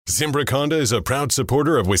Zimbrick Honda is a proud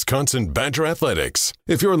supporter of Wisconsin Badger Athletics.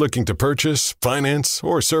 If you're looking to purchase, finance,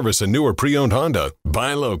 or service a new or pre-owned Honda,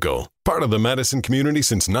 buy local. Part of the Madison community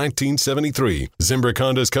since 1973, Zimbrick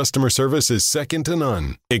Honda's customer service is second to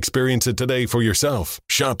none. Experience it today for yourself.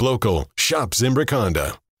 Shop local. Shop Zimbrick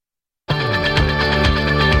Honda.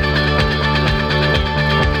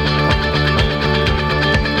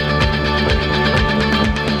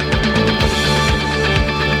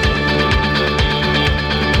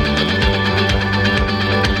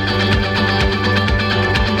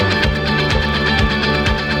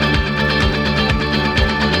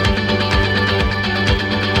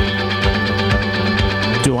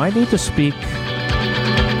 Do I need to speak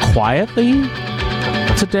quietly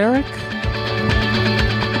to Derek?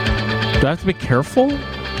 Do I have to be careful?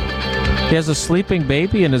 He has a sleeping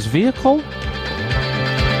baby in his vehicle?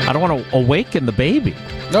 I don't want to awaken the baby.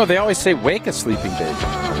 No, they always say wake a sleeping baby.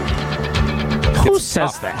 Who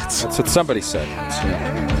says that? That's what somebody said.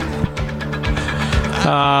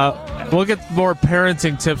 We'll get more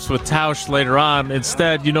parenting tips with Tausch later on.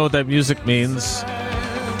 Instead, you know what that music means.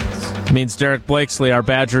 It means Derek Blakeslee, our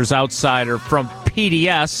Badgers Outsider from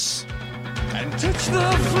PDS,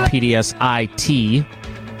 PDS-IT,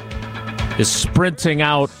 is sprinting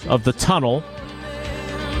out of the tunnel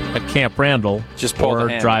at Camp Randall, or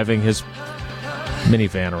driving his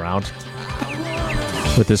minivan around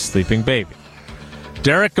with his sleeping baby.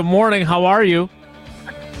 Derek, good morning. How are you?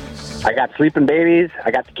 I got sleeping babies.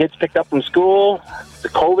 I got the kids picked up from school, the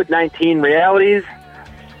COVID-19 realities,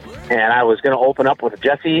 and I was going to open up with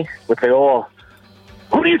Jesse with the old,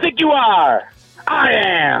 who do you think you are? I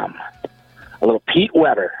am. A little Pete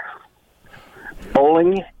Weber.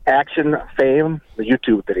 Bowling action fame, the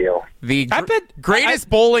YouTube video. The greatest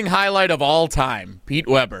bowling highlight of all time, Pete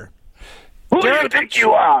Weber. Who do you think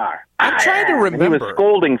you are? I'm trying to remember. And he was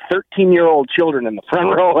scolding 13-year-old children in the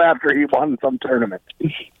front row after he won some tournament.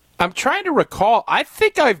 I'm trying to recall. I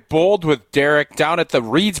think I've bowled with Derek down at the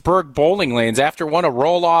Reedsburg bowling lanes after one of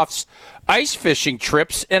Roloff's ice fishing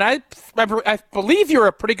trips, and I believe you're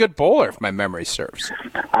a pretty good bowler, if my memory serves.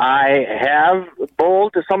 I have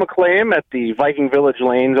bowled to some acclaim at the Viking Village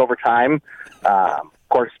lanes over time. Of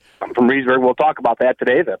course, I'm from Reedsburg. We'll talk about that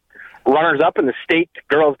today. The runners-up in the state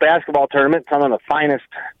girls basketball tournament, some of the finest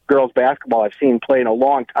girls basketball I've seen play in a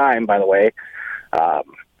long time, by the way.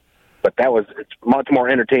 But it's much more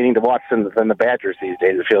entertaining to watch than the Badgers these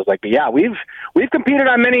days, it feels like. But yeah, we've competed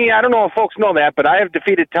on many, I don't know if folks know that, but I have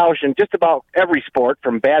defeated Tausch in just about every sport,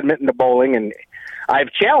 from badminton to bowling, and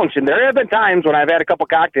I've challenged him. There have been times when I've had a couple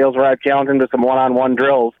cocktails where I've challenged him to some one-on-one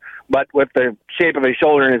drills, but with the shape of his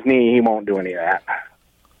shoulder and his knee, he won't do any of that.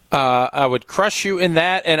 I would crush you in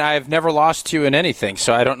that, and I've never lost to you in anything,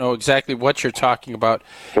 so I don't know exactly what you're talking about.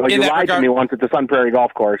 Well, you lied to me once at the Sun Prairie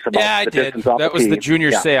Golf Course about I the did. distance off That the was the tee.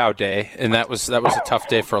 junior Seau day, and that was a tough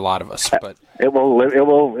day for a lot of us. But it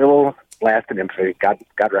will last in infamy. God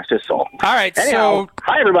rest his soul. All right, anyhow,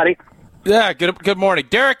 hi everybody. Yeah, good morning.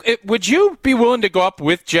 Derek, would you be willing to go up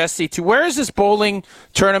with Jesse to, where is this bowling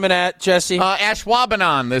tournament at, Jesse?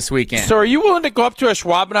 Ashwaubenon this weekend. So are you willing to go up to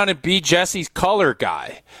Ashwaubenon and be Jesse's color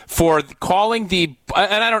guy for calling the,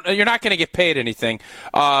 and you're not going to get paid anything,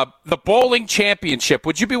 the bowling championship?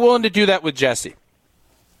 Would you be willing to do that with Jesse?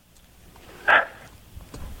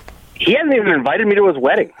 He hasn't even invited me to his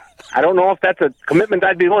wedding. I don't know if that's a commitment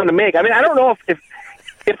I'd be willing to make. I mean, I don't know if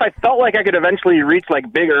I felt like I could eventually reach,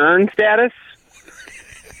 like, Big Earn status,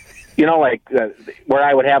 like where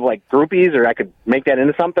I would have, like, groupies, or I could make that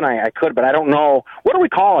into something, I could, but I don't know. What are we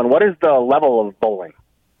calling? What is the level of bowling?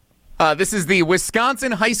 This is the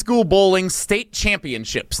Wisconsin High School Bowling State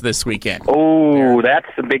Championships this weekend. Oh, that's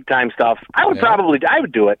the big-time stuff. I would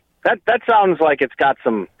do it. That sounds like it's got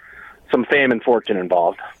some fame and fortune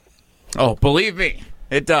involved. Oh, believe me,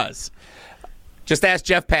 it does. Just ask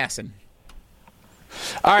Jeff Passan.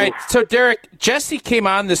 All right, so Derek, Jesse came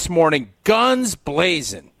on this morning, guns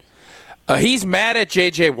blazing. He's mad at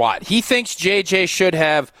J.J. Watt. He thinks J.J. should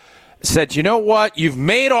have said, you know what, you've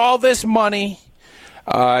made all this money.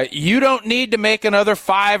 You don't need to make another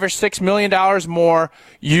 $5 or $6 million more.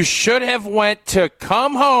 You should have went to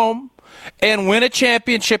come home and win a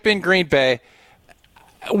championship in Green Bay.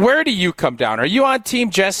 Where do you come down? Are you on Team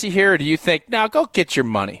Jesse here, or do you think, no, go get your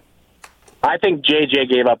money? I think J.J.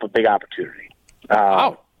 gave up a big opportunity.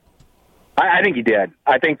 I think he did.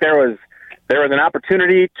 I think there was an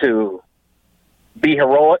opportunity to be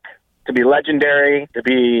heroic, to be legendary,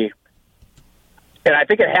 and I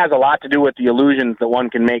think it has a lot to do with the illusions that one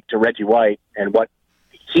can make to Reggie White and what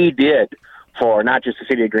he did for not just the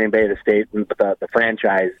city of Green Bay, the state, but the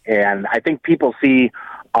franchise. And I think people see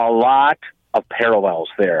a lot of parallels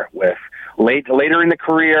there with later in the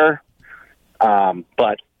career.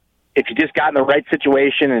 But if you just got in the right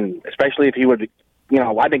situation, and especially if he would,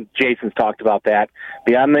 I think Jason's talked about that,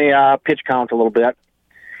 be on the pitch count a little bit,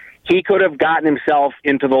 he could have gotten himself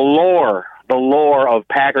into the lore of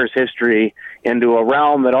Packers history, into a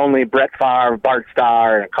realm that only Brett Favre, Bart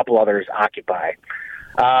Starr, and a couple others occupy.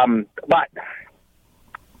 But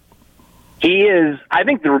he is, I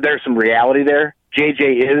think there's some reality there.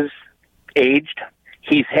 JJ is aged.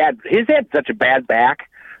 He's had such a bad back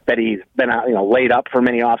that he's been laid up for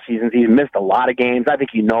many off seasons. He's missed a lot of games. I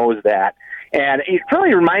think he knows that. And it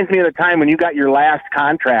really reminds me of the time when you got your last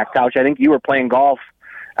contract, Tausch. I think you were playing golf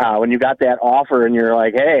when you got that offer, and you're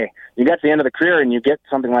like, hey, you got to the end of the career and you get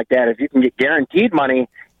something like that. If you can get guaranteed money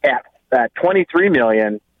at $23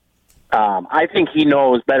 million, I think he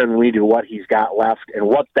knows better than we do what he's got left and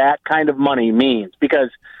what that kind of money means. Because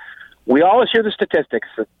we always hear the statistics.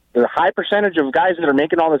 The high percentage of guys that are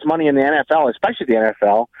making all this money in the NFL, especially the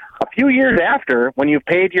NFL, a few years after, when you've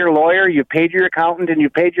paid your lawyer, you've paid your accountant, and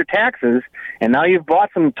you've paid your taxes, and now you've bought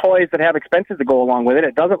some toys that have expenses to go along with it,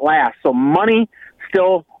 it doesn't last. So money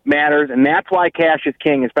still matters, and that's why cash is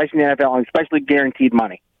king, especially in the NFL, and especially guaranteed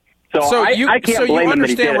money. So I can't blame him that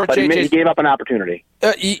he did it, but he gave up an opportunity.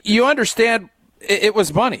 You understand it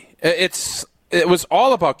was money. It was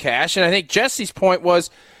all about cash, and I think Jesse's point was,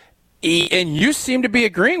 and you seem to be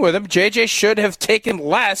agreeing with him, JJ should have taken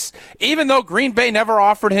less, even though Green Bay never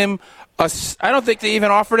offered him I don't think they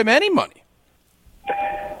even offered him any money.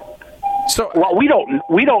 So, well, we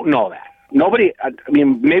don't know that. Nobody. I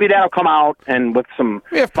mean, maybe that'll come out, and with some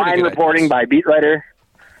fine reporting by beat writer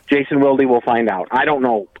Jason Wilde, we'll find out. I don't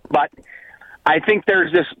know, but I think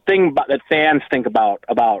there's this thing that fans think about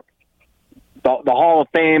the Hall of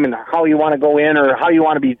Fame and how you want to go in or how you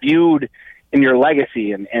want to be viewed in your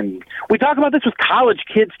legacy. And we talk about this with college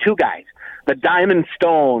kids too, guys. The Diamond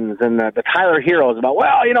Stones and the Tyler Heroes about,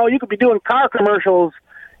 you could be doing car commercials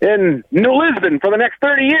in New Lisbon for the next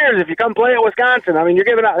 30 years if you come play at Wisconsin. I mean, you're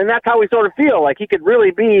giving out, and that's how we sort of feel like he could really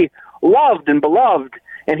be loved and beloved.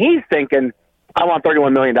 And he's thinking, I want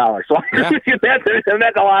 $31 million. So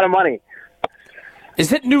that's a lot of money.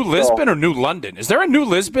 Is it New Lisbon or New London? Is there a New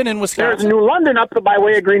Lisbon in Wisconsin? There's New London up by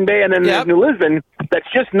way of Green Bay, and then there's New Lisbon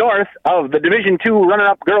that's just north of the Division II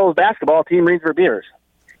runner-up girls basketball team, Reedsburg Beavers.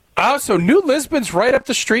 Oh, so New Lisbon's right up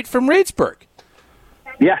the street from Reedsburg.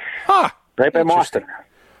 Yes. Huh. Right by Mauston.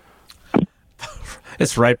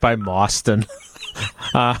 It's right by Mauston.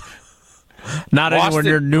 Not Mauston, anywhere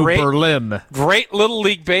near New Berlin. Great Little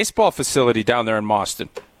League baseball facility down there in Mauston.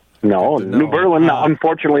 No, New Berlin,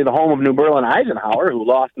 unfortunately, the home of New Berlin Eisenhower, who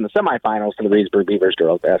lost in the semifinals to the Reedsburg Beavers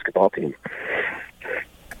girls basketball team.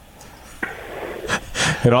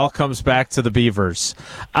 It all comes back to the Beavers.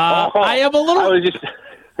 I am a little...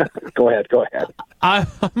 Go ahead. I'm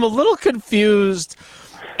a little confused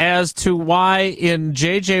as to why in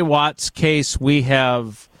J.J. Watt's case we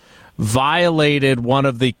have violated one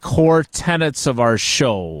of the core tenets of our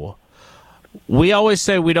show. We always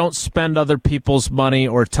say we don't spend other people's money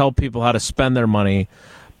or tell people how to spend their money,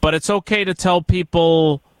 but it's okay to tell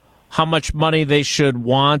people how much money they should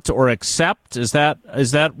want or accept. Is that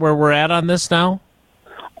where we're at on this now?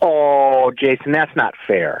 Oh, Jason, that's not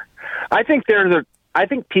fair. I think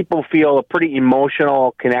people feel a pretty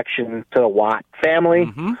emotional connection to the Watt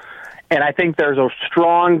family, and I think there's a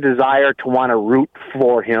strong desire to want to root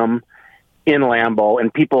for him in Lambeau,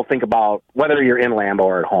 and people think about whether you're in Lambeau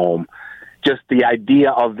or at home, just the idea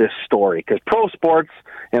of this story, because pro sports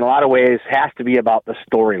in a lot of ways has to be about the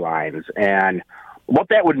storylines and what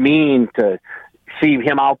that would mean to see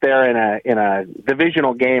him out there in a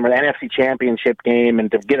divisional game or the NFC Championship game and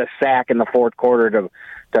to get a sack in the fourth quarter to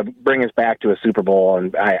bring us back to a Super Bowl.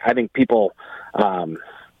 And I think people,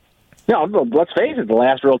 let's face it, the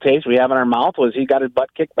last real taste we have in our mouth was he got his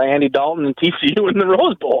butt kicked by Andy Dalton and TCU in the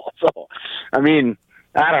Rose Bowl. So, I mean,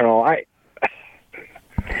 I don't know.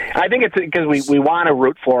 I think it's because we want to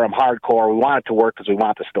root for him hardcore. We want it to work because we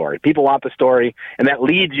want the story. People want the story, and that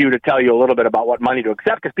leads you to tell you a little bit about what money to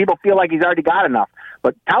accept because people feel like he's already got enough.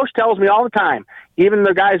 But Tausch tells me all the time, even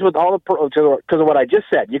the guys with all the because of what I just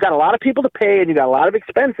said, you got a lot of people to pay and you got a lot of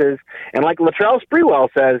expenses, and like Latrell Sprewell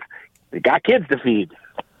says, you got kids to feed.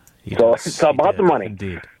 Yes, it's about the money.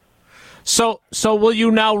 Indeed. So will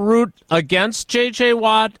you now root against J.J.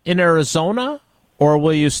 Watt in Arizona, or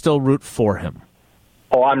will you still root for him?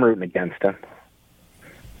 Oh, I'm rooting against him.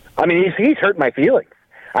 I mean, he's hurt my feelings.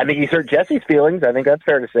 I think he's hurt Jesse's feelings. I think that's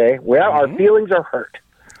fair to say. Well, our feelings are hurt.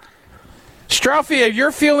 Straufi, are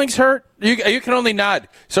your feelings hurt? You can only nod.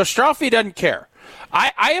 So Straufi doesn't care.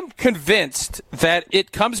 I am convinced that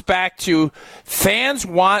it comes back to fans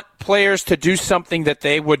want players to do something that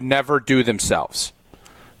they would never do themselves.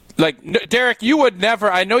 Like, Derek, you would never,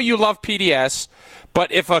 I know you love PDS,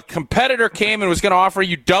 but if a competitor came and was going to offer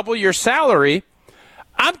you double your salary,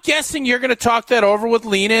 I'm guessing you're going to talk that over with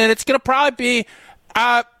Lena, and it's going to probably be,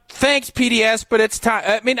 thanks, PDS, but it's time.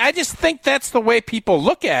 I mean, I just think that's the way people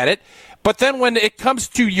look at it. But then when it comes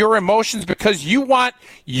to your emotions because you want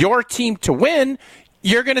your team to win,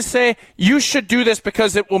 you're going to say, you should do this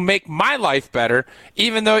because it will make my life better,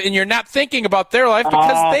 even though, and you're not thinking about their life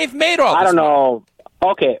because they've made all this I don't know. money.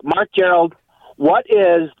 Okay, Mark Gerald, what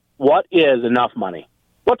is enough money?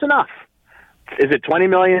 What's enough? Is it $20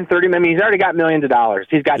 million, $30 million? He's already got millions of dollars.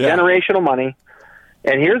 He's got generational money.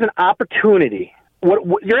 And here's an opportunity.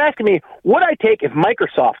 What you're asking me, would I take if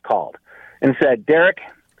Microsoft called and said, Derek,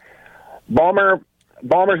 Ballmer's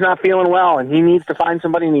not feeling well, and he needs to find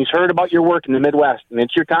somebody, and he's heard about your work in the Midwest, and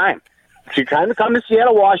it's your time. It's your time to come to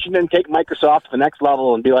Seattle, Washington, take Microsoft to the next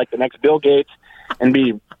level and be like the next Bill Gates and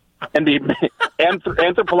be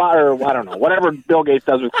anthropologist, or I don't know, whatever Bill Gates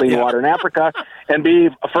does with clean water in Africa, and be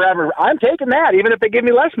forever. I'm taking that, even if they give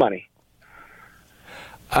me less money.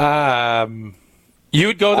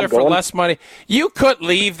 You'd go there for less money. You could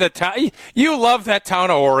leave the town. You love that town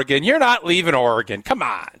of Oregon. You're not leaving Oregon. Come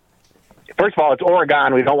on. First of all, it's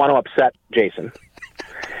Oregon. We don't want to upset Jason.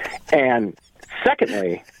 And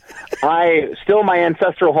secondly, my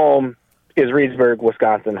ancestral home is Reedsburg,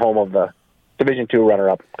 Wisconsin, home of the Division II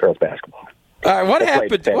runner-up girls basketball. What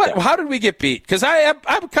happened? How did we get beat? Because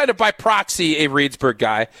I'm kind of by proxy a Reedsburg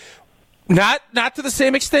guy. Not to the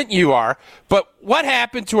same extent you are, but what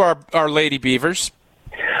happened to our Lady Beavers?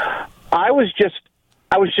 I was just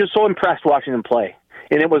so impressed watching them play.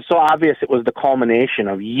 And it was so obvious it was the culmination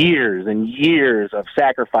of years and years of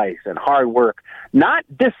sacrifice and hard work. Not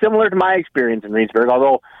dissimilar to my experience in Reedsburg,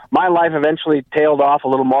 although my life eventually tailed off a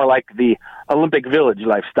little more like the Olympic Village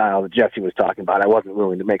lifestyle that Jesse was talking about. I wasn't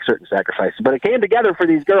willing to make certain sacrifices. But it came together for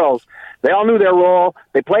these girls. They all knew their role.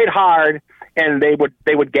 They played hard, and they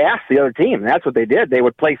would gas the other team. And that's what they did. They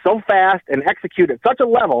would play so fast and execute at such a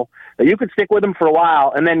level that you could stick with them for a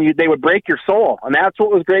while, and then they would break your soul. And that's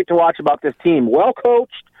what was great to watch about this team. Well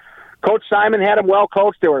coached. Coach Simon had them well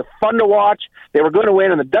coached. They were fun to watch. They were going to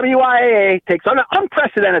win. And the WIAA takes an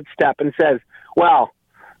unprecedented step and says, well,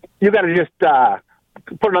 you got to just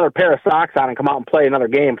put another pair of socks on and come out and play another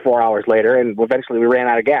game 4 hours later. And eventually we ran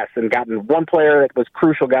out of gas and gotten one player that was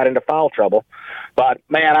crucial got into foul trouble. But,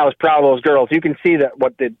 man, I was proud of those girls. You can see that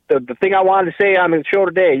what the thing I wanted to say on the show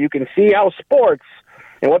today, you can see how sports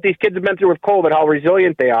and what these kids have been through with COVID, how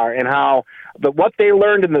resilient they are, and how what they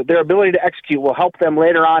learned and their ability to execute will help them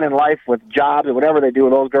later on in life with jobs and whatever they do.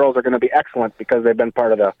 Those girls are going to be excellent because they've been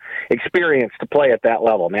part of the experience to play at that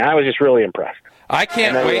level. Man, I was just really impressed. I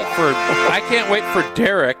can't wait for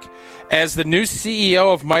Derek as the new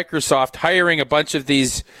CEO of Microsoft hiring a bunch of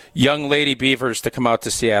these young Lady Beavers to come out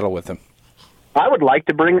to Seattle with him. I would like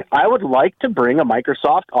to bring a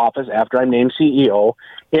Microsoft office after I'm named CEO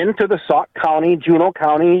into the Sauk County, Juneau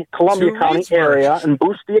County, Columbia County area and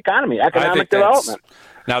boost the economy, economic development.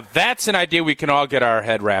 Now that's an idea we can all get our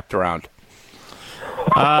head wrapped around.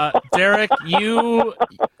 Derek,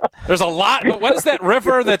 there's a lot. What is that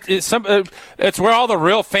river that is it's where all the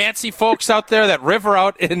real fancy folks out there, that river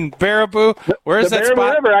out in Baraboo? Where is that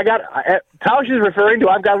spot? River, Tausch is referring to.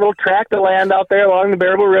 I've got a little tract of land out there along the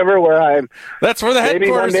Baraboo River where that's where the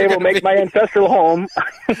headquarters maybe one day will make my ancestral home.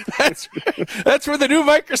 That's where the new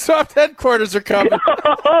Microsoft headquarters are coming.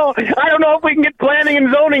 I don't know if we can get planning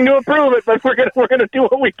and zoning to approve it, but we're gonna do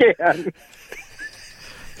what we can.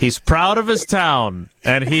 He's proud of his town,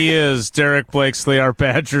 and he is Derek Blakeslee, our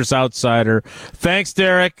Badgers outsider. Thanks,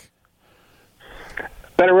 Derek.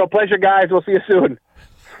 Been a real pleasure, guys. We'll see you soon.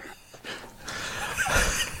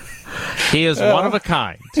 He is one of a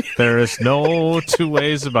kind. There is no two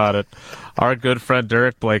ways about it. Our good friend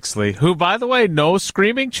Derek Blakeslee, who, by the way, no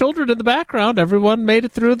screaming children in the background. Everyone made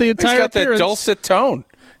it through the entire appearance. He's got that dulcet tone.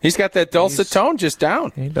 He's got that dulcet tone just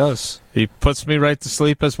down. He does. He puts me right to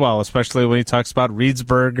sleep as well, especially when he talks about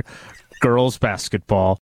Reedsburg girls basketball.